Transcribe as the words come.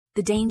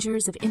The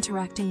dangers of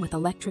interacting with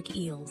electric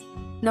eels.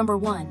 Number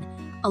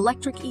 1.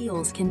 Electric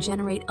eels can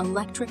generate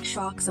electric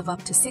shocks of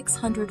up to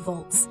 600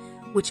 volts,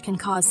 which can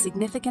cause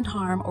significant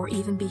harm or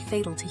even be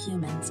fatal to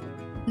humans.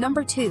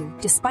 Number 2.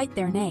 Despite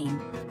their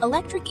name,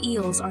 electric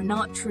eels are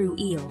not true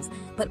eels,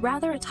 but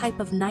rather a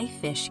type of knife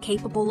fish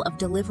capable of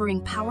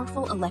delivering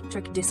powerful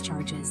electric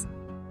discharges.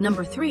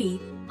 Number 3.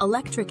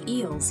 Electric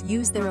eels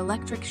use their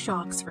electric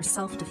shocks for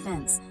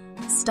self-defense,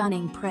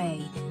 stunning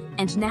prey,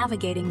 and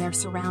navigating their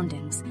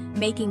surroundings,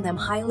 making them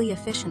highly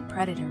efficient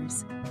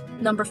predators.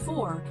 Number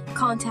 4.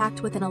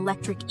 Contact with an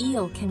electric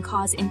eel can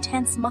cause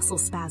intense muscle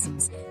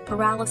spasms,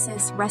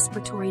 paralysis,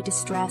 respiratory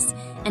distress,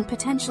 and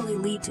potentially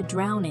lead to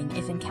drowning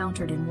if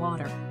encountered in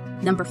water.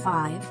 Number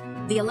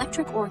 5. The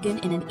electric organ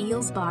in an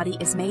eel's body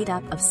is made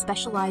up of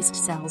specialized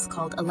cells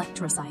called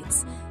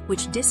electrocytes,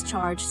 which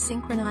discharge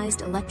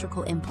synchronized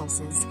electrical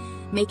impulses,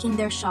 making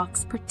their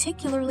shocks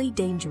particularly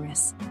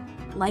dangerous.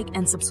 Like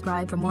and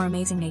subscribe for more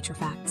amazing nature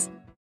facts.